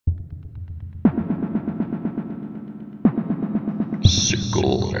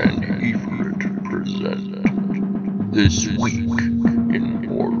Sickle and Efrit present This Week in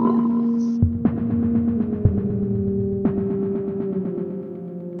Horror.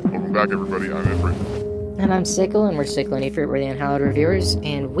 Welcome back, everybody. I'm Efrit. And I'm Sickle, and we're Sickle and Efrit. We're the Unhallowed Reviewers,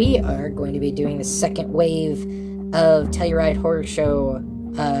 and we are going to be doing the second wave of Telluride Horror Show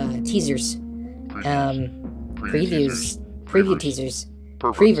teasers. Preview teasers.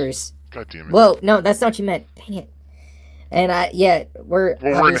 Prevers. God damn it. Whoa, no, that's not what you meant. Dang it. And we're in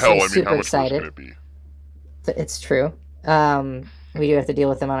hell. I mean, super how much excited. worse can it be? It's true. We do have to deal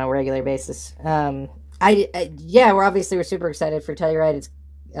with them on a regular basis. We're super excited for Telluride. It's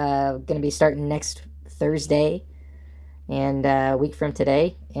going to be starting next Thursday, and a week from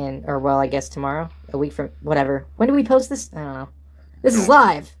today, I guess tomorrow. A week from whatever. When do we post this? I don't know. This is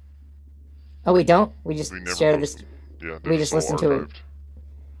live. Oh, we don't. We just share this. Yeah, we just listen to it.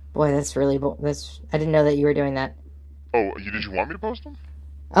 Boy, that's really. I didn't know that you were doing that. Oh, did you want me to post them?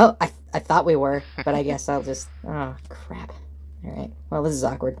 Oh, I thought we were, but I guess I'll just... Oh, crap. Alright. Well, this is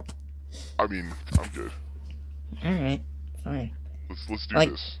awkward. I mean, I'm good. Alright. Fine. Let's do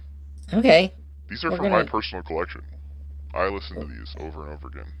this. Okay. These are from my personal collection. I listen to these over and over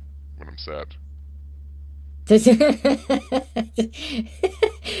again when I'm sad.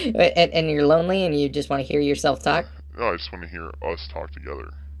 And you're lonely and you just want to hear yourself talk? No, I just want to hear us talk together.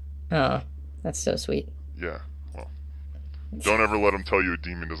 Oh, that's so sweet. Yeah. Don't ever let them tell you a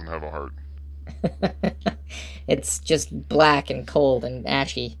demon doesn't have a heart. It's just black and cold and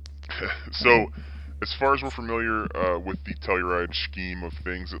ashy. So, as far as we're familiar with the Telluride scheme of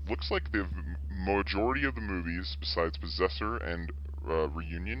things, it looks like the majority of the movies, besides Possessor and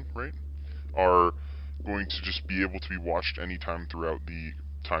Reunion, right, are going to just be able to be watched anytime throughout the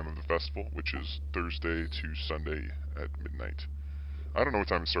time of the festival, which is Thursday to Sunday at midnight. I don't know what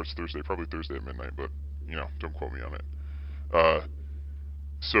time it starts Thursday, probably Thursday at midnight, but, don't quote me on it.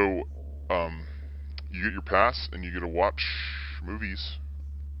 You get your pass and you get to watch movies,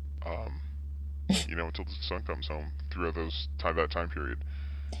 until the sun comes home throughout that time period.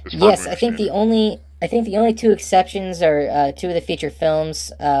 Yes, I think the only two exceptions are two of the feature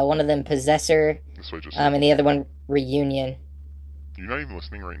films. One of them Possessor, and the other one Reunion. You're not even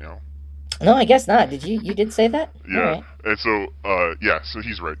listening right now. No, I guess not. Did you? You did say that? Yeah. Right. And so, so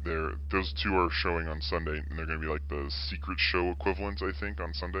he's right there. Those two are showing on Sunday, and they're going to be like the secret show equivalents, I think,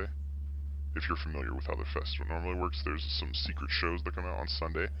 on Sunday. If you're familiar with how the festival normally works, there's some secret shows that come out on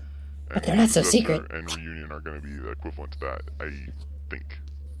Sunday. But they're not so secret. And Reunion are going to be the equivalent to that, I think.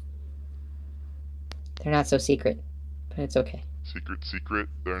 They're not so secret, but it's okay. Secret,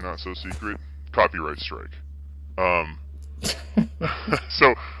 they're not so secret. Copyright strike.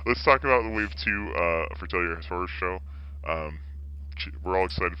 So, let's talk about the Wave 2 for Telluride Horror Show. We're all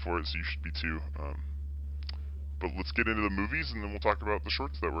excited for it, so you should be too. But let's get into the movies, and then we'll talk about the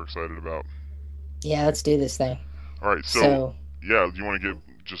shorts that we're excited about. Yeah, let's do this thing. Alright, so, yeah, do you want to get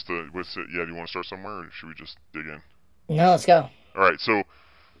just do you want to start somewhere, or should we just dig in? No, let's go. Alright, so,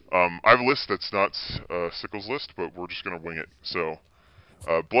 I have a list that's not Sickle's list, but we're just going to wing it. So,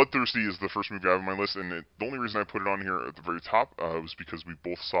 Bloodthirsty is the first movie I have on my list, and the only reason I put it on here at the very top was because we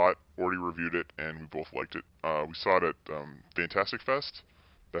both saw it, already reviewed it, and we both liked it. We saw it at Fantastic Fest.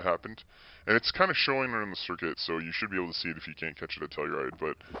 That happened. And it's kind of showing on the circuit, so you should be able to see it if you can't catch it at Telluride,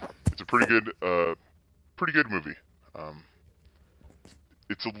 but it's a pretty good movie.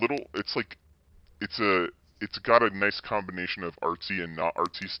 It's got a nice combination of artsy and not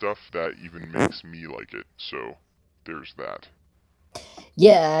artsy stuff that even makes me like it, so there's that.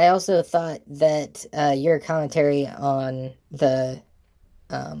 Yeah, I also thought that your commentary on the,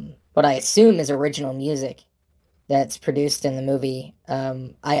 what I assume is original music that's produced in the movie,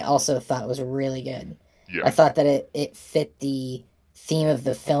 I also thought was really good. Yeah. I thought that it fit the theme of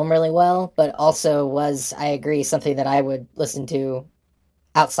the film really well, but also was, I agree, something that I would listen to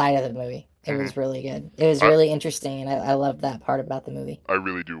outside of the movie. It was really good. It was really interesting, and I loved that part about the movie. I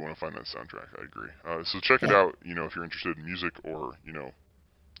really do want to find that soundtrack. I agree. So check it out, if you're interested in music or,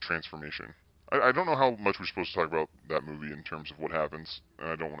 transformation. I don't know how much we're supposed to talk about that movie in terms of what happens, and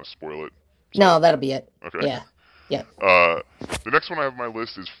I don't want to spoil it. So. No, that'll be it. Okay. Yeah. Yeah. The next one I have on my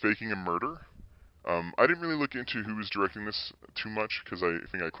list is Faking a Murder. I didn't really look into who was directing this too much, because I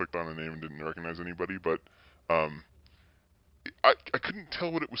think I clicked on the name and didn't recognize anybody, but I couldn't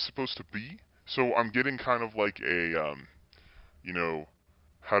tell what it was supposed to be, so I'm getting kind of like a,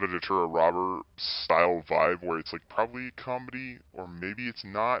 How to Deter a Robber style vibe, where it's like probably comedy, or maybe it's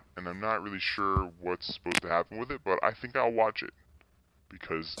not, and I'm not really sure what's supposed to happen with it, but I think I'll watch it,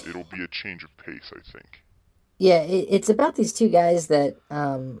 because it'll be a change of pace, I think. Yeah, it's about these two guys that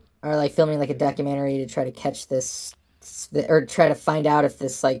are like filming like a documentary to try to catch this or try to find out if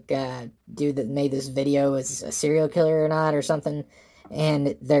this like dude that made this video is a serial killer or not or something,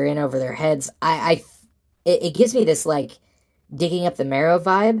 and they're in over their heads. It gives me this like digging up the marrow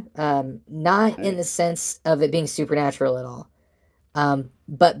vibe, not in the sense of it being supernatural at all,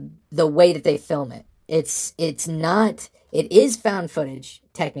 but the way that they film it. It's not. It is found footage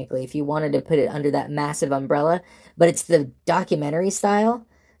technically, if you wanted to put it under that massive umbrella, but it's the documentary style,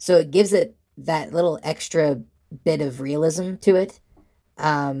 so it gives it that little extra bit of realism to it.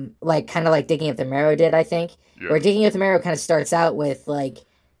 Like kind of like Digging Up the Marrow did, I think. Yeah. Where Digging Up the Marrow kind of starts out with like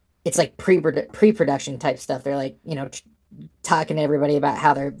it's like pre-production type stuff. They're like, talking to everybody about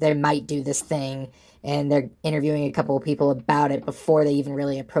how they might do this thing, and they're interviewing a couple of people about it before they even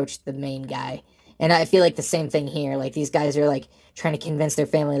really approach the main guy. And I feel like the same thing here. Like these guys are like trying to convince their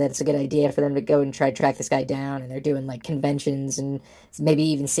family that it's a good idea for them to go and try to track this guy down, and they're doing like conventions and maybe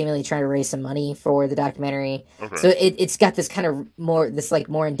even seemingly trying to raise some money for the documentary. Okay. So it's got this kind of more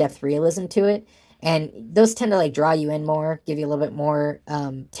in-depth realism to it. And those tend to like draw you in more, give you a little bit more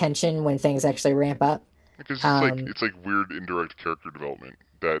tension when things actually ramp up. Because it's like weird indirect character development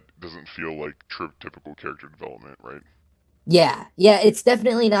that doesn't feel like typical character development, right? Yeah, it's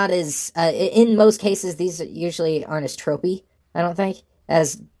definitely not as in most cases these usually aren't as tropey, I don't think,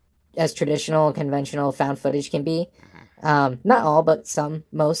 as traditional conventional found footage can be. Not all, but some,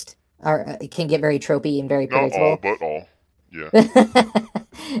 most can get very tropey and very predictable. Not all, but all.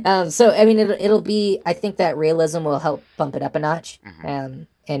 Yeah. So I mean it'll be, I think that realism will help bump it up a notch,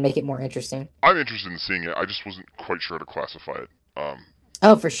 and make it more interesting. I'm interested in seeing it. I just wasn't quite sure how to classify it.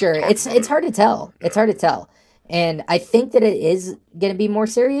 Oh, for sure. It's hard to tell. Yeah. It's hard to tell. And I think that it is going to be more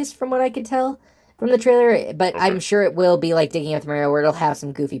serious from what I could tell from the trailer, but okay. I'm sure it will be like Digging Up the Marrow, where it'll have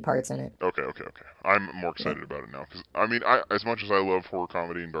some goofy parts in it. Okay. I'm more excited about it now, because, I mean, as much as I love horror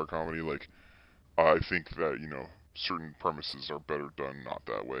comedy and dark comedy, like, I think that, certain premises are better done not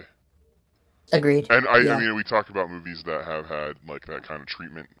that way. Agreed. And I mean, we talk about movies that have had, like, that kind of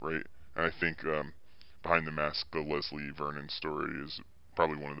treatment, right? And I think Behind the Mask, the Leslie Vernon story, is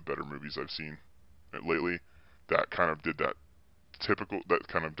probably one of the better movies I've seen lately. That kind of did that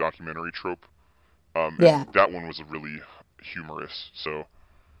kind of documentary trope. That one was really humorous. So,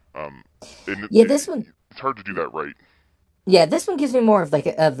 this one, it's hard to do that right. Yeah, this one gives me more of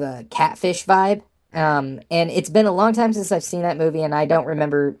a catfish vibe. And it's been a long time since I've seen that movie, and I don't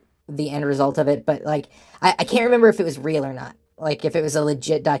remember the end result of it. But like, I can't remember if it was real or not. Like if it was a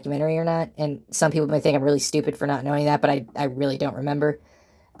legit documentary or not. And some people may think I'm really stupid for not knowing that, but I really don't remember.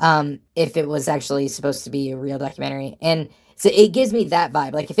 If it was actually supposed to be a real documentary. And so it gives me that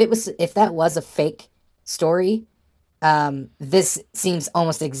vibe. Like if that was a fake story, this seems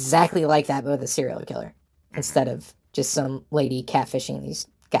almost exactly like that, but with a serial killer instead of just some lady catfishing these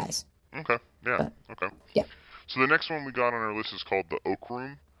guys. Okay. Yeah. Okay. Yeah. So the next one we got on our list is called The Oak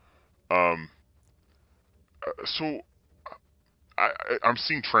Room. I'm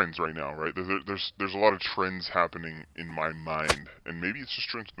seeing trends right now, right? There's a lot of trends happening in my mind, and maybe it's just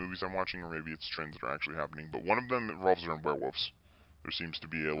trends movies I'm watching, or maybe it's trends that are actually happening. But one of them revolves around werewolves. There seems to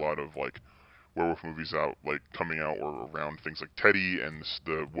be a lot of like werewolf movies coming out or around things like Teddy and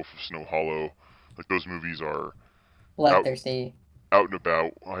the Wolf of Snow Hollow. Like those movies are bloodthirsty, out and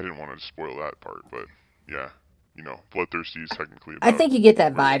about. Well, I didn't want to spoil that part, but yeah. Bloodthirsty is technically about I think you get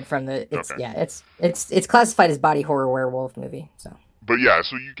that vibe from the. It's classified as body horror werewolf movie. So. But yeah,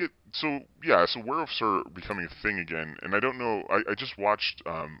 so werewolves are becoming a thing again, and I don't know. I just watched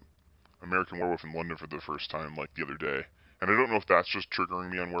American Werewolf in London for the first time like the other day, and I don't know if that's just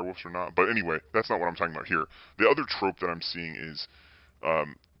triggering me on werewolves or not. But anyway, that's not what I'm talking about here. The other trope that I'm seeing is,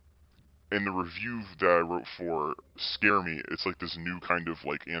 in the review that I wrote for Scare Me, it's like this new kind of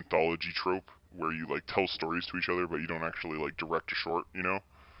like anthology trope, where you like tell stories to each other, but you don't actually like direct a short,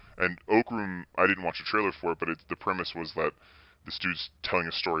 And Oak Room, I didn't watch a trailer for it, but the premise was that this dude's telling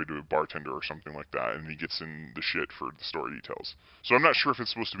a story to a bartender or something like that, and he gets in the shit for the story he tells. So I'm not sure if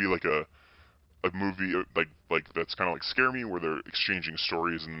it's supposed to be like a movie like that's kind of like Scare Me, where they're exchanging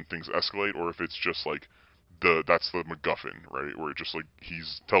stories and things escalate, or if it's just like that's the MacGuffin, right? Where it just like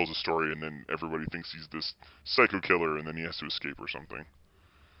tells a story and then everybody thinks he's this psycho killer and then he has to escape or something.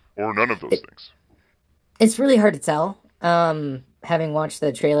 Or none of those things. It's really hard to tell. Having watched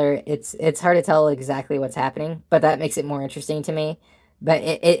the trailer, it's hard to tell exactly what's happening, but that makes it more interesting to me. But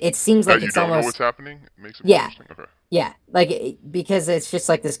it seems like it's almost... You don't know what's happening? It makes it more interesting? Okay. Yeah, because it's just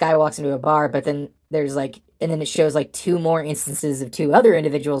like this guy walks into a bar, but then there's and then it shows like two more instances of two other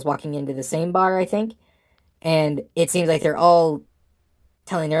individuals walking into the same bar, I think. And it seems like they're all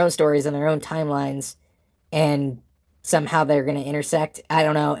telling their own stories and their own timelines, and somehow they're going to intersect. I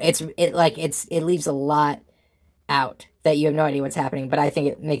don't know. It leaves a lot out that you have no idea what's happening, but I think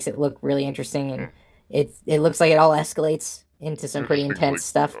it makes it look really interesting, and it looks like it all escalates into some pretty intense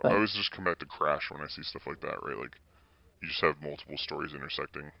stuff. But I always just come back to Crash when I see stuff like that, right? Like, you just have multiple stories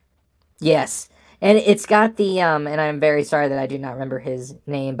intersecting. yes, and it's got the and I'm very sorry that I do not remember his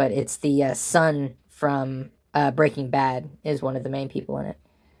name, but it's the son from Breaking Bad is one of the main people in it.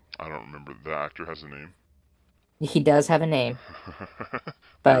 I don't remember. The actor has a name. He does have a name,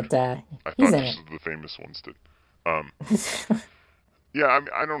 but I he's thought in just it. the famous ones did. Yeah,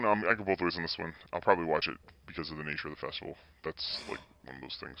 I don't know. I mean, I go both ways on this one. I'll probably watch it because of the nature of the festival. That's like one of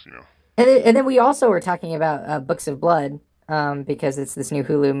those things, you know. And then we also were talking about Books of Blood, because it's this new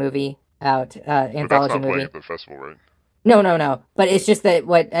Hulu movie out, But that's anthology not playing movie. at the festival, right? No. But it's just that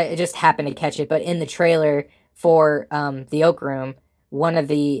it just happened to catch it. But in the trailer for the Oak Room, one of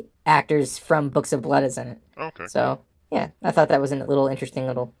the actors from Books of Blood is in it. Okay. So yeah, I thought that was a little interesting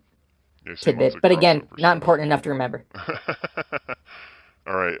little Yeah, see, tidbit. like But again, crossovers. not important enough to remember.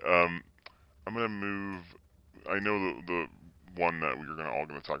 All right. I'm gonna move. I know the one that we're all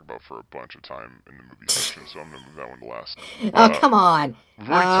gonna talk about for a bunch of time in the movie section, so I'm gonna move that one to last. Oh, come on. We've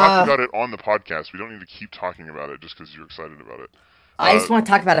already talked about it on the podcast. We don't need to keep talking about it just because you're excited about it. I just want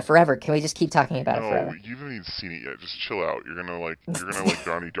to talk about it forever. Can we just keep talking about it No, forever? you haven't even seen it yet. Just chill out. You're gonna like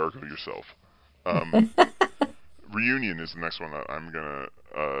Donnie Darko yourself. Reunion is the next one that I'm gonna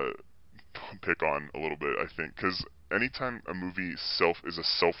pick on a little bit, I think, because anytime a movie is a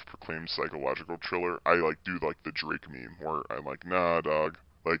self-proclaimed psychological thriller, I do the Drake meme where I'm like, nah, dog.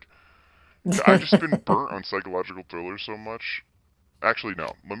 Like, I've just been burnt on psychological thrillers so much. Actually,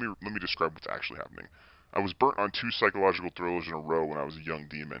 no. Let me describe what's actually happening. I was burnt on 2 psychological thrillers in a row when I was a young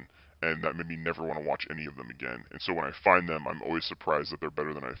demon, and that made me never want to watch any of them again. And so when I find them, I'm always surprised that they're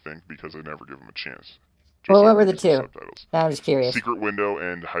better than I think because I never give them a chance. Well, what were the 2? I'm just curious. Secret Window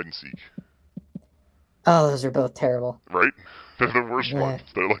and Hide and Seek. Oh, those are both terrible. Right? They're the worst ones.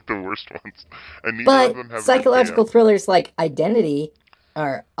 They're the worst ones. And neither but of them have psychological thrillers like Identity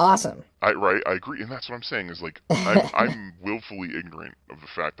are awesome. I agree, and that's what I'm saying is I'm willfully ignorant of the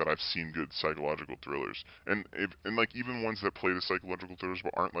fact that I've seen good psychological thrillers, and even ones that play the psychological thrillers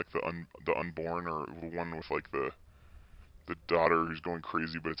but aren't like the Unborn, or the one with the daughter who's going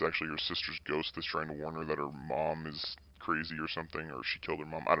crazy, but it's actually her sister's ghost that's trying to warn her that her mom is crazy or something, or she killed her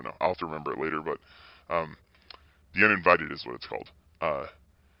mom. I don't know. I'll have to remember it later, but The Uninvited is what it's called.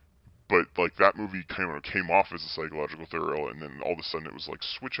 But that movie came off as a psychological thriller, and then all of a sudden it was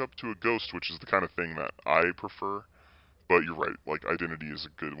switch up to a ghost, which is the kind of thing that I prefer. But you're right, Identity is a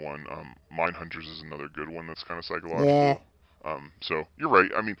good one. Mindhunters is another good one that's kind of psychological. Yeah. So you're right.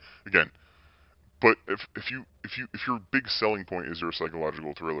 I mean, again, but if your big selling point is your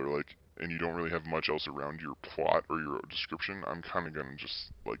psychological thriller, and you don't really have much else around your plot or your description, I'm kind of gonna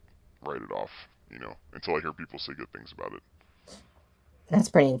just write it off, until I hear people say good things about it. That's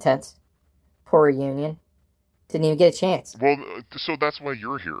pretty intense. Poor Reunion. Didn't even get a chance. Well, so that's why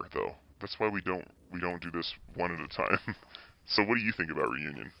you're here, though. That's why we don't do this one at a time. So what do you think about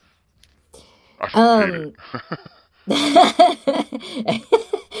Reunion? I hate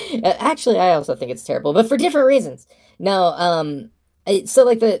it. Actually, I also think it's terrible, but for different reasons. No, so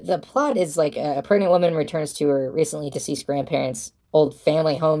the plot is a pregnant woman returns to her recently deceased grandparents' old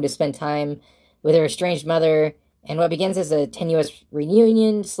family home to spend time with her estranged mother. And what begins as a tenuous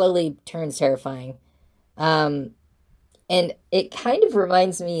reunion slowly turns terrifying. And it kind of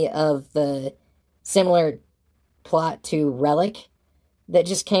reminds me of the similar plot to Relic that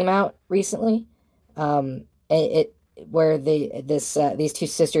just came out recently. Where these 2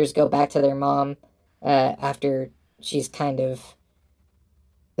 sisters go back to their mom after she's kind of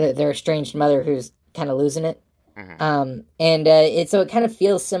their estranged mother who's kind of losing it. Mm-hmm. So it kind of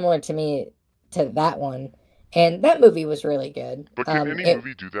feels similar to me to that one. And that movie was really good. But can any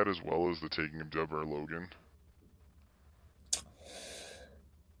movie do that as well as The Taking of Deborah Logan?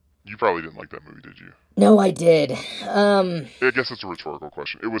 You probably didn't like that movie, did you? No, I did. I guess it's a rhetorical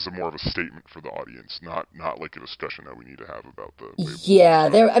question. It was more of a statement for the audience, not a discussion that we need to have about the way. Yeah,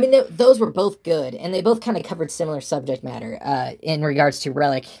 those were both good, and they both kind of covered similar subject matter in regards to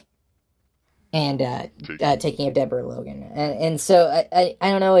Relic and Taking of Deborah Logan. And so I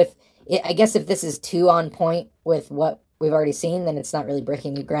don't know if... I guess if this is too on point with what we've already seen, then it's not really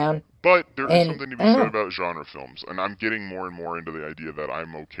breaking new ground. But there is something to be said about genre films, and I'm getting more and more into the idea that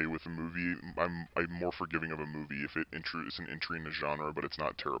I'm okay with a movie. I'm more forgiving of a movie if it's an entry in the genre, but it's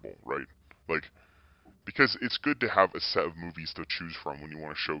not terrible, right? Because it's good to have a set of movies to choose from when you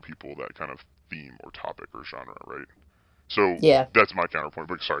want to show people that kind of theme or topic or genre, right? So yeah, that's my counterpoint.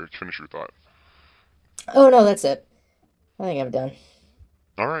 But sorry, finish your thought. Oh no, that's it. I think I'm done.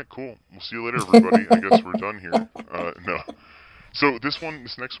 All right, cool. We'll see you later, everybody. I guess we're done here. No. So this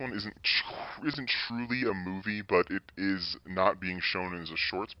next one isn't truly a movie, but it is not being shown as a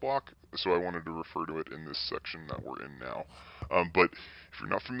shorts block, so I wanted to refer to it in this section that we're in now. But if you're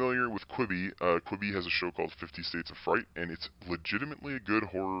not familiar with Quibi, Quibi has a show called 50 States of Fright, and it's legitimately a good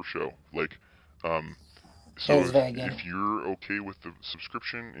horror show. Like, so It was very good. if you're okay with the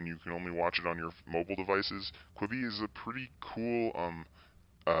subscription and you can only watch it on your mobile devices, Quibi is a pretty cool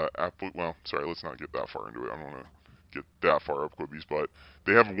well, sorry, let's not get that far into it. I don't want to get that far up Quibi's, but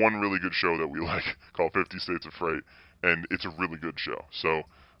they have one really good show that we like called 50 States of Fright, and it's a really good show. So,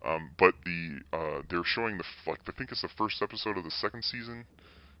 but they're showing I think it's the first episode of the second season,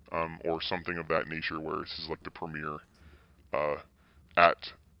 or something of that nature, where this is like the premiere, or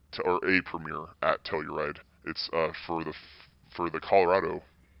a premiere at Telluride. It's for the Colorado.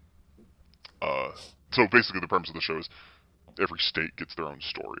 So basically, the premise of the show is every state gets their own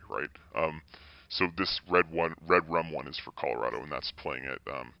story, right? So this red rum one is for Colorado, and that's playing at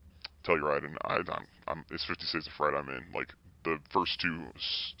Telluride, and it's 50 States of Fright I'm in. Like, the first two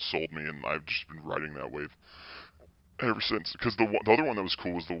sold me, and I've just been riding that wave ever since. Because the other one that was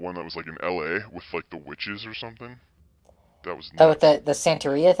cool was the one that was like in LA with like the witches or something. That was nuts. Oh, with the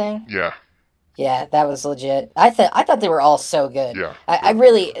Santeria thing? Yeah. Yeah, that was legit. I thought they were all so good. Yeah. I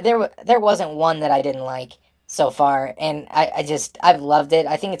really there wasn't one that I didn't like so far, and I've loved it.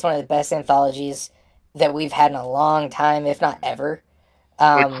 I think it's one of the best anthologies that we've had in a long time, if not ever.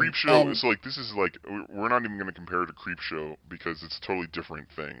 Like Creepshow is like, this is like, we're not even going to compare it to Creepshow because it's a totally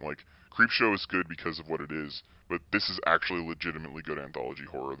different thing. Like, Creepshow is good because of what it is, but this is actually legitimately good anthology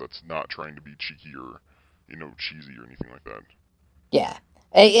horror that's not trying to be cheeky or, cheesy or anything like that. Yeah,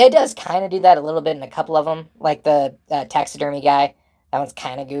 it does kind of do that a little bit in a couple of them, like the taxidermy guy. That one's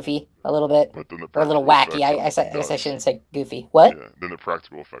kind of goofy a little bit, But then or a little wacky. I guess I shouldn't say goofy. What? Yeah, then the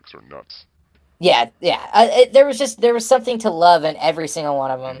practical effects are nuts. Yeah. There was something to love in every single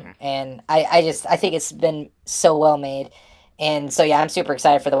one of them, and I think it's been so well made, and so yeah, I'm super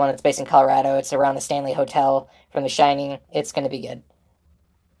excited for the one that's based in Colorado. It's around the Stanley Hotel from The Shining. It's going to be good.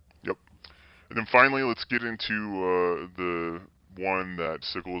 Yep. And then finally, let's get into the one that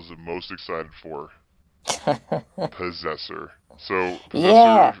Sickle is the most excited for. Possessor. So,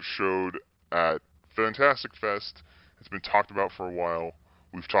 Possessor showed at Fantastic Fest. It's been talked about for a while.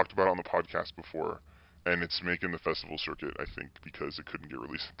 We've talked about it on the podcast before. And it's making the festival circuit, I think, because it couldn't get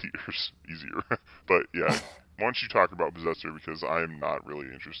released in theaters easier. But yeah, why don't you talk about Possessor, because I am not really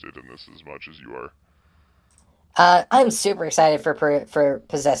interested in this as much as you are. I'm super excited for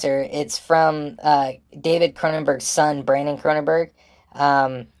Possessor. It's from David Cronenberg's son, Brandon Cronenberg.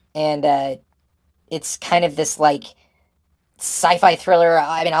 And it's kind of this like sci-fi thriller.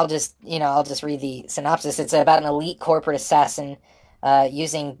 I mean, I'll just read the synopsis. It's about an elite corporate assassin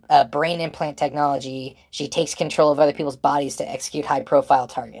using brain implant technology. She takes control of other people's bodies to execute high-profile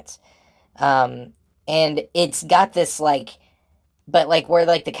targets. And it's got this like, but like where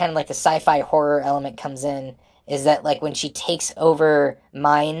like the kind of like the sci-fi horror element comes in is that like when she takes over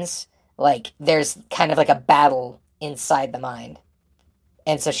minds, like there's kind of like a battle inside the mind.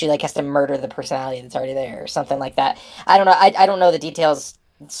 And so she like has to murder the personality that's already there or something like that. I don't know. I don't know the details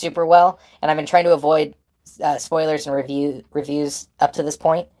super well, and I've been trying to avoid spoilers and reviews up to this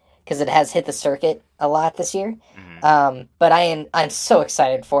point because it has hit the circuit a lot this year. But I'm so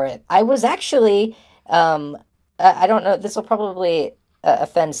excited for it. I was actually I don't know. This will probably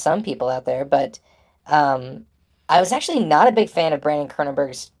offend some people out there, but I was actually not a big fan of Brandon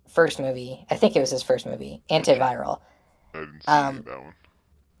Cronenberg's first movie. I think it was his first movie, Antiviral. I didn't see that one.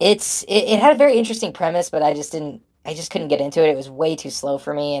 It had a very interesting premise, but I just couldn't get into it. It was way too slow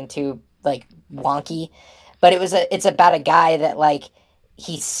for me and too like wonky. But it's about a guy that like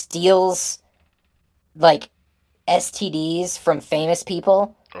he steals like STDs from famous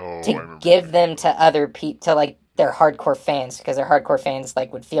people to give them to other people, to like their hardcore fans, because their hardcore fans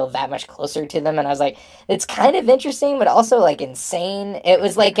like would feel that much closer to them. And I was like, it's kind of interesting, but also like insane. It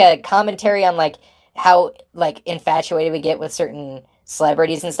was like a commentary on like how like infatuated we get with certain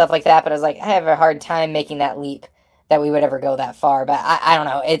celebrities and stuff like that, but I was like, I have a hard time making that leap that we would ever go that far. But I don't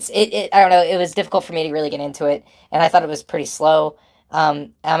know. I don't know. It was difficult for me to really get into it, and I thought it was pretty slow.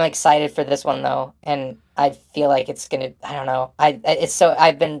 I'm excited for this one though, and I feel like it's gonna. I don't know.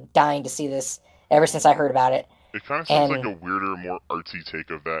 I've been dying to see this ever since I heard about it. It kind of sounds like a weirder, more artsy take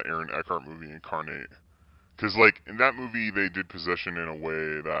of that Aaron Eckhart movie, Incarnate. Because like in that movie, they did possession in a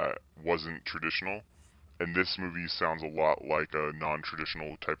way that wasn't traditional. And this movie sounds a lot like a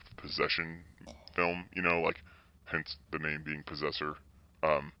non-traditional type of possession film, like, hence the name being Possessor.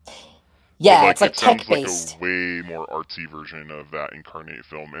 Yeah, but, it's like it sounds tech-based. like a way more artsy version of that Incarnate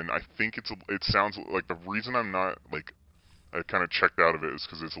film, and I think it sounds like the reason I'm not like I kind of checked out of it is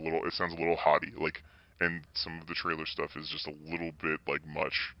because it sounds a little haughty, like, and some of the trailer stuff is just a little bit like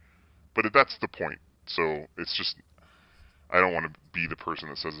much, but that's the point. So it's just I don't want to be the person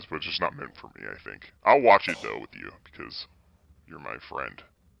that says this, but it's just not meant for me. I think I'll watch it though with you because you're my friend.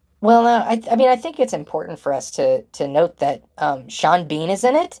 Well, no, I mean, I think it's important for us to note that Sean Bean is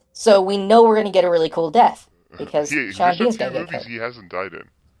in it, so we know we're going to get a really cool death because There's Sean a Bean's few going to get movies killed. he hasn't died in.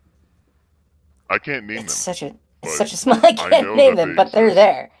 I can't name It's them. such a but it's such a small. I know can't name that them, they but they're exist.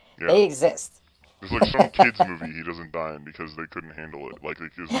 there. Yeah. They exist. There's like some kids movie he doesn't die in because they couldn't handle it. Like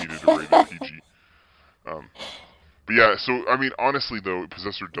it was needed to rated PG. But yeah, so I mean, honestly though,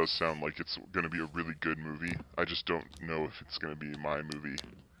 Possessor does sound like it's going to be a really good movie. I just don't know if it's going to be my movie.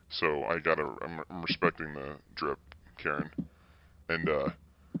 So I'm respecting the drip, Karen, and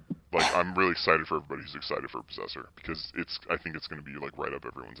like I'm really excited for everybody who's excited for Possessor because I think it's going to be like right up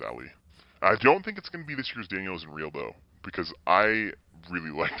everyone's alley. I don't think it's going to be this year's Daniel Isn't Real though because I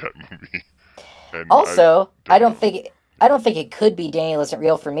really like that movie. And Also, I don't know. think it could be Daniel Isn't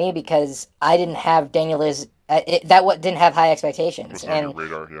Real for me because I didn't have didn't have high expectations. What's on your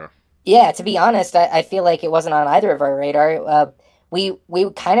radar? Yeah. Yeah, to be honest, I feel like it wasn't on either of our radar. We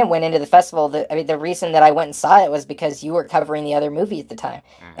kind of went into the festival. The reason that I went and saw it was because you were covering the other movie at the time,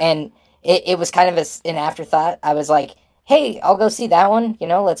 and it was kind of an afterthought. I was like, hey, I'll go see that one.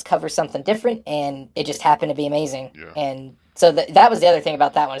 Let's cover something different, and it just happened to be amazing. Yeah. And so that was the other thing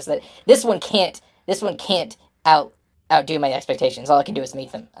about that one is that this one can't outdo my expectations. All I can do is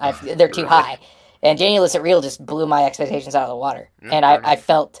meet them. They're too high, and Daniel Isn't Real just blew my expectations out of the water, and I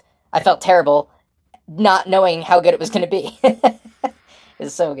felt felt not knowing how good it was going to be.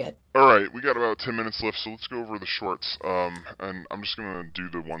 It's so good. Alright, we got about 10 minutes left, so let's go over the shorts. And I'm just going to do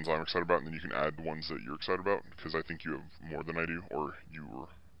the ones I'm excited about, and then you can add the ones that you're excited about, because I think you have more than I do, or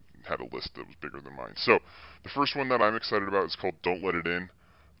had a list that was bigger than mine. So, the first one that I'm excited about is called Don't Let It In.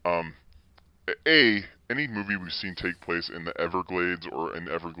 Any movie we've seen take place in the Everglades or an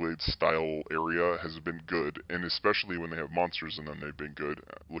Everglades-style area has been good, and especially when they have monsters in them, they've been good.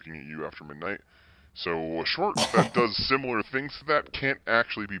 Looking at You After Midnight. So a short that does similar things to that can't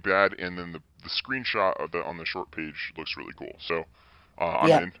actually be bad, and then the screenshot of on the short page looks really cool. So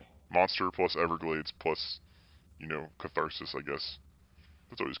I'm in. Monster plus Everglades plus, catharsis, I guess.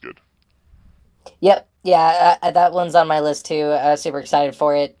 That's always good. Yep. Yeah, that one's on my list too. Super excited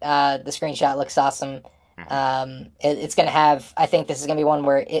for it. The screenshot looks awesome. It's gonna have. I think this is gonna be one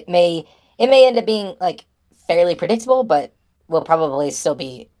where it may end up being like fairly predictable, but will probably still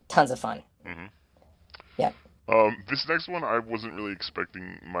be tons of fun. Yeah. This next one I wasn't really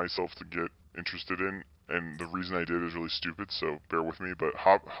expecting myself to get interested in, and the reason I did is really stupid, so bear with me, but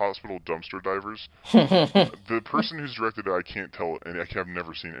Hospital Dumpster Divers, the person who's directed it, I can't tell, and I have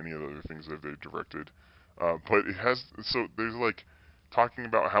never seen any of the other things that they've directed, but it has, so there's like, talking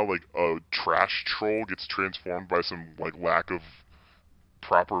about how like a trash troll gets transformed by some like lack of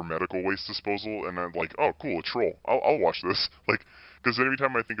proper medical waste disposal, and I'm like, oh cool, a troll, I'll watch this, like, because every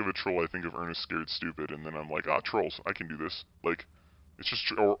time I think of a troll, I think of Ernest Scared Stupid, and then I'm like, trolls, I can do this. Like, it's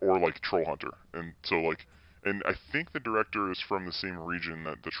just, or like Troll Hunter. And so, like, and I think the director is from the same region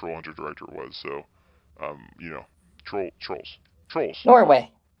that the Troll Hunter director was, so, trolls.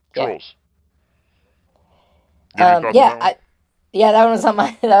 Norway. Trolls. Yeah. That one was on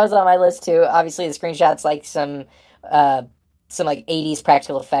my list too. Obviously, the screenshot's like some like 80s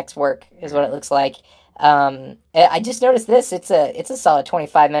practical effects work is what it looks like. I just noticed this. It's a solid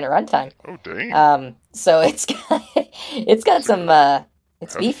 25-minute runtime. Oh dang. So it's got some.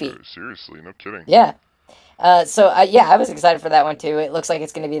 It's beefy. Seriously, no kidding. Yeah. I was excited for that one too. It looks like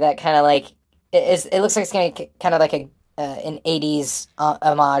it's going to be that kind of like. It looks like it's going to be kind of like an 80s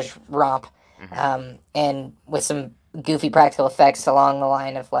homage romp, and with some goofy practical effects along the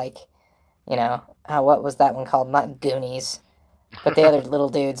line of like, what was that one called? Not Goonies, but the other little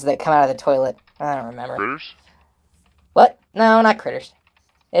dudes that come out of the toilet. I don't remember. Critters? What? No, not Critters.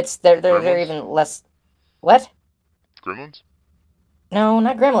 They're even less. What? Gremlins? No,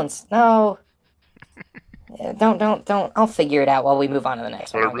 not Gremlins. No. Don't. I'll figure it out while we move on to the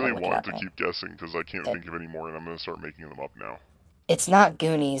next one. But I really want to keep guessing because I can't think of any more, and I'm going to start making them up now. It's not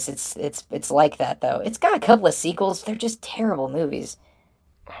Goonies. It's like that though. It's got a couple of sequels. They're just terrible movies.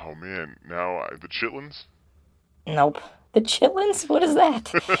 Oh man! Now the Chitlins? Nope. The Chitlins? What is that?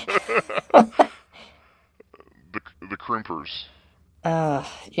 the Crimpers.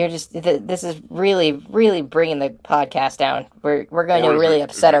 You're just. This is really, really bringing the podcast down. We're going to really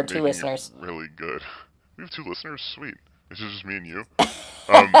upset our two listeners. Really good. We have two listeners? Sweet. This is just me and you.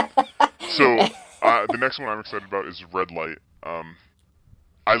 So the next one I'm excited about is Red Light.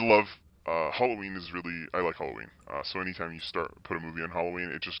 I love Halloween is really I like Halloween. So anytime you put a movie on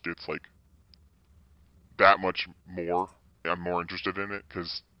Halloween, it just gets like that much more. I'm more interested in it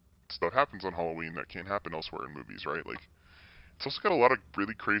because stuff happens on Halloween that can't happen elsewhere in movies, right? Like it's also got a lot of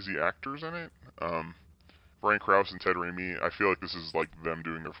really crazy actors in it. Brian Krause and Ted Raimi. I feel like this is like them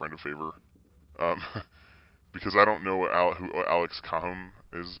doing their friend a favor. Because I don't know who Alex Cahum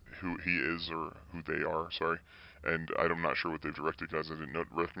is, who he is, or who they are. Sorry, and I'm not sure what they've directed because I didn't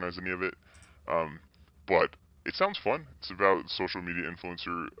recognize any of it. But it sounds fun. It's about a social media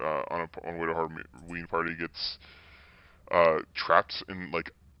influencer on a way to Halloween party gets trapped in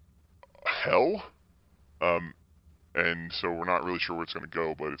like hell. And so we're not really sure where it's going to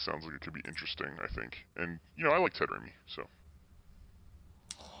go, but it sounds like it could be interesting, I think. And, I like Ted Raimi, so.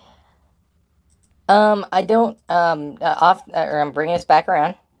 I don't, I'm bringing us back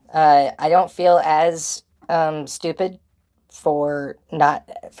around. I don't feel as, stupid for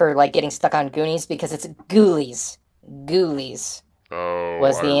like getting stuck on Goonies because it's Ghoulies. Ghoulies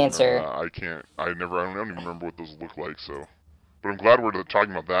was the answer. I don't even remember what those look like, so. But I'm glad we're talking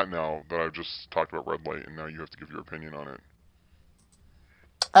about that now that I've just talked about Red Light, and now you have to give your opinion on it.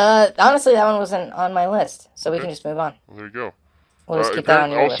 Honestly, that one wasn't on my list, so we can just move on. Well, there you go. We'll just keep that on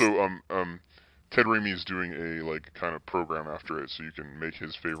your list. Also, Ted Raimi is doing a kind of program after it, so you can make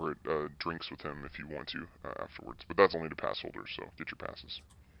his favorite drinks with him if you want to afterwards. But that's only to pass holders, so get your passes.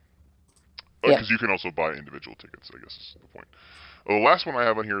 Because you can also buy individual tickets, I guess is the point. The last one I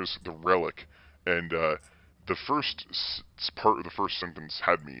have on here is The Relic, and the first part of the first sentence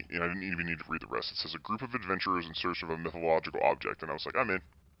had me, and I didn't even need to read the rest. It says, a group of adventurers in search of a mythological object, and I was like, I'm in.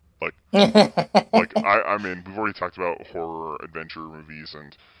 I'm in. We've already talked about horror adventure movies,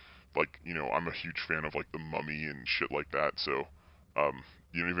 and, I'm a huge fan of, The Mummy and shit like that, so,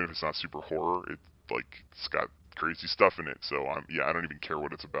 even if it's not super horror, it's got crazy stuff in it, so, I don't even care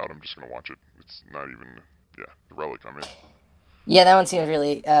what it's about, I'm just gonna watch it. It's not even, The Relic, I'm in. Yeah, that one seemed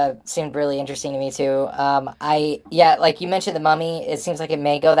really interesting to me too. Like you mentioned, The Mummy. It seems like it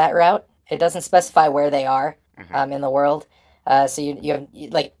may go that route. It doesn't specify where they are in the world, so your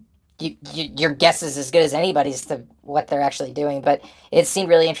guess is as good as anybody's to what they're actually doing. But it seemed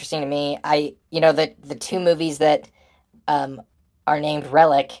really interesting to me. The two movies that are named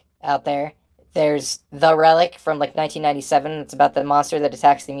Relic out there. There's The Relic from 1997. It's about the monster that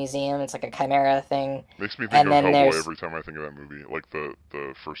attacks the museum. It's like a chimera thing. Makes me think of Hellboy every time I think of that movie. Like the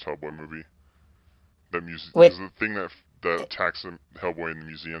first Hellboy movie. That music is the thing that attacks Hellboy in the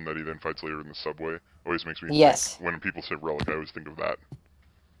museum that he then fights later in the subway. Always makes me think, when people say Relic, I always think of that.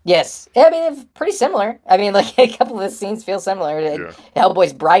 Yes. I mean, it's pretty similar. I mean, a couple of the scenes feel similar. Yeah.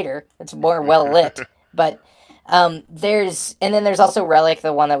 Hellboy's brighter. It's more well lit. But there's also Relic,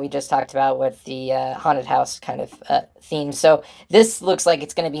 the one that we just talked about with the haunted house kind of theme. So this looks like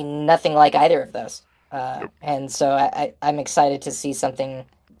it's going to be nothing like either of those. And so I'm excited to see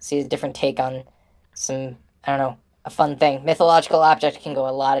a different take on some, I don't know, a fun thing. Mythological object can go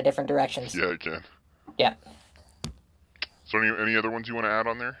a lot of different directions. Yeah, it can. Yeah. So any other ones you want to add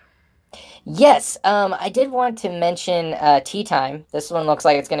on there? Yes, I did want to mention Tea Time. This one looks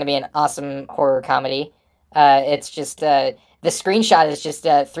like it's going to be an awesome horror comedy. It's just the screenshot is just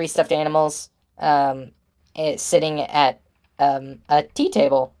 3 stuffed animals sitting at a tea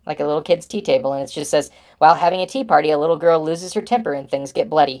table, like a little kid's tea table, and it just says, while having a tea party, a little girl loses her temper and things get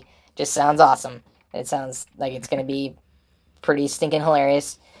bloody. Just sounds awesome. It sounds like it's going to be pretty stinking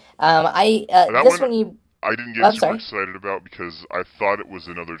hilarious. I didn't get super excited about because I thought it was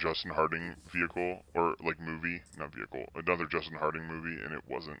another Justin Harding vehicle, or movie, not vehicle, another Justin Harding movie, and it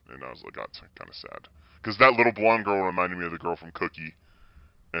wasn't, and I was like, that's kind of sad. Because that little blonde girl reminded me of the girl from Cookie,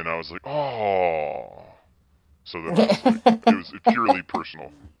 and I was like, oh. So then it was purely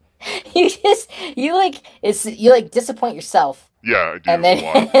personal. You disappoint yourself. Yeah, I do. And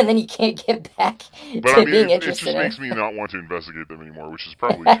then you can't get back to being interested in it. It just makes me not want to investigate them anymore, which is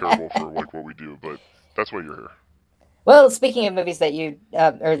probably terrible for what we do, but that's why you're here. Well, speaking of movies that you,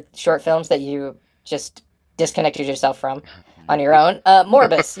 or short films that you just disconnected yourself from on your own,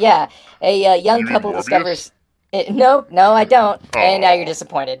 Morbus, yeah. A young couple discovers... No, I don't. Oh. And now you're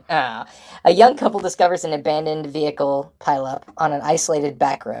disappointed. A young couple discovers an abandoned vehicle pileup on an isolated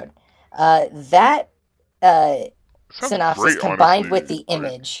back road. That synopsis great, combined honestly, with the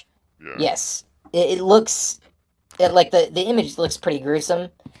image, yeah. Yes, it looks like the image looks pretty gruesome.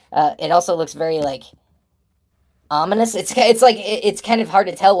 It also looks very ominous. It's kind of hard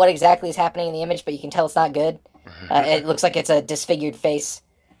to tell what exactly is happening in the image, but you can tell it's not good. It looks like it's a disfigured face,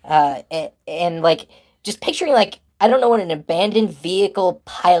 and just picturing I don't know what an abandoned vehicle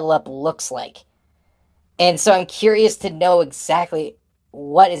pileup looks like. And so I'm curious to know exactly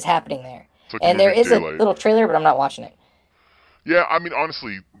what is happening there. Like and there is Daylight. A little trailer, but I'm not watching it. Yeah, I mean,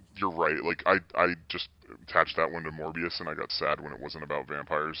 honestly, you're right. Like, I just attached that one to Morbius, and I got sad when it wasn't about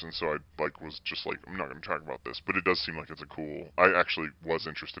vampires, and so I was just like, I'm not going to talk about this. But it does seem like it's a cool. I actually was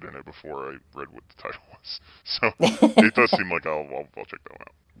interested in it before I read what the title was, so it does seem like I'll check that one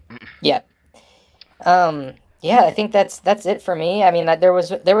out. Yeah. Yeah, I think that's it for me. I mean, there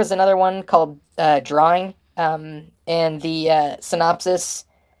was another one called Drawing, and the synopsis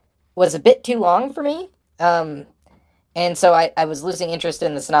was a bit too long for me. And so I was losing interest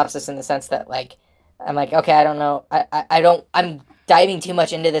in the synopsis in the sense that, like, I'm like, okay, I don't know. I'm diving too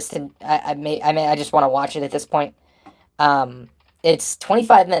much into this I just want to watch it at this point. It's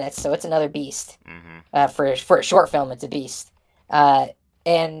 25 minutes, so it's another beast. Mm-hmm. For a short film, it's a beast.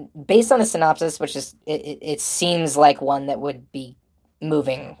 And based on the synopsis, which is, it seems like one that would be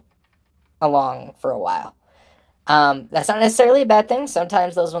moving along for a while. That's not necessarily a bad thing.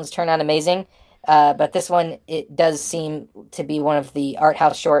 Sometimes those ones turn out amazing. But this one, it does seem to be one of the art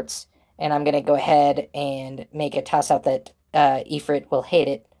house shorts, and I'm going to go ahead and make a toss-out that Efrit will hate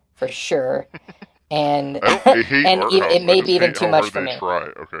it for sure. And it may be even too much for me. Try,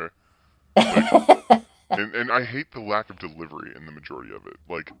 okay? Like, and I hate the lack of delivery in the majority of it.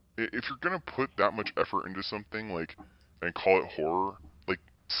 Like, if you're going to put that much effort into something, like, and call it horror, like,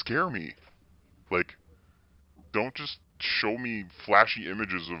 scare me. Like, don't just show me flashy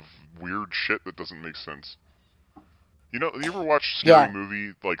images of weird shit that doesn't make sense. You know, you ever watch Scary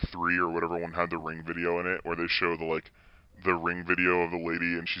Movie, like 3 or whatever one had the Ring video in it, where they show the Ring video of the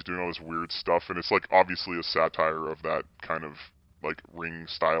lady and she's doing all this weird stuff, and it's like obviously a satire of that kind of like Ring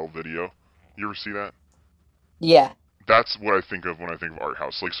style video. You ever see that? Yeah. That's what I think of when I think of art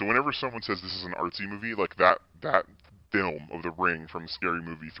house. Like, so whenever someone says this is an artsy movie, like that film of the Ring from Scary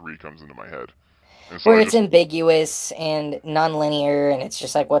Movie 3 comes into my head. So where it's ambiguous and non-linear, and it's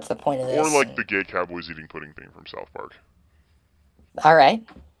just like, what's the point of this? Or like the gay cowboys eating pudding thing from South Park. All right.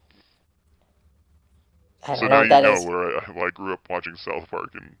 I don't know what that is. So now you know where I grew up watching South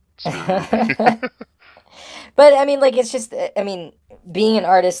Park and But I mean, like, it's just, I mean, being an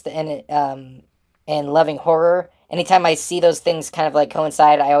artist and loving horror, anytime I see those things kind of like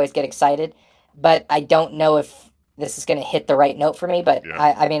coincide, I always get excited. But I don't know if this is going to hit the right note for me, but yeah.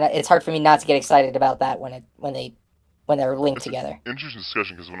 I mean, it's hard for me not to get excited about that when they're linked together. Interesting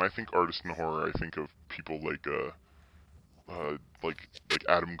discussion, because when I think artists in horror, I think of people like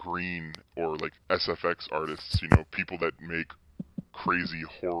Adam Green or like SFX artists. You know, people that make crazy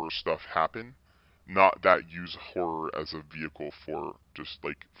horror stuff happen, not that use horror as a vehicle for just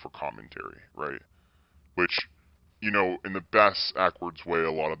like for commentary, right? Which, you know, in the best backwards way,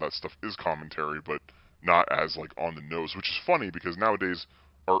 a lot of that stuff is commentary, but not as like on the nose, which is funny because nowadays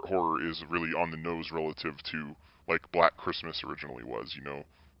art horror is really on the nose relative to like Black Christmas originally was, you know,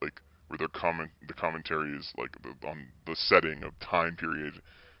 like where the commentary is like on the setting of time period,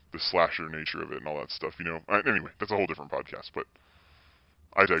 the slasher nature of it and all that stuff, you know. Anyway, that's a whole different podcast, but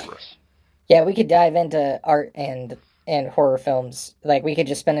I digress. Yeah, we could dive into art and horror films. Like, we could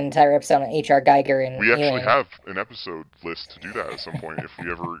just spend an entire episode on H.R. Geiger and we actually have an episode list to do that at some point if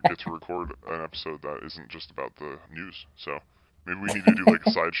we ever get to record an episode that isn't just about the news. So maybe we need to do like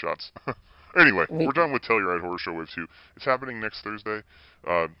side shots. Anyway, we're done with Telluride Horror Show Wave 2. It's happening next Thursday.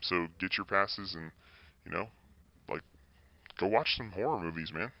 So get your passes and, you know, like, go watch some horror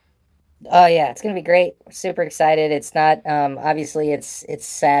movies, man. Oh yeah, it's gonna be great. We're super excited. It's not obviously it's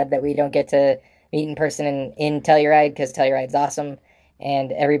sad that we don't get to meet in person in Telluride, because Telluride's awesome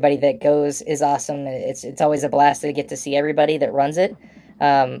and everybody that goes is awesome. It's always a blast to get to see everybody that runs it.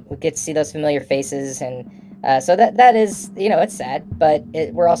 We get to see those familiar faces, and so that is, you know, it's sad, but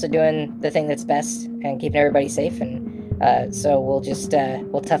we're also doing the thing that's best and keeping everybody safe, and so we'll just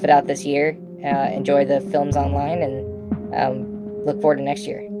we'll tough it out this year, enjoy the films online, and look forward to next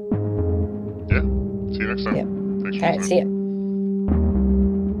year. Yeah. See you next time. Yep. Thanks for All right, see ya.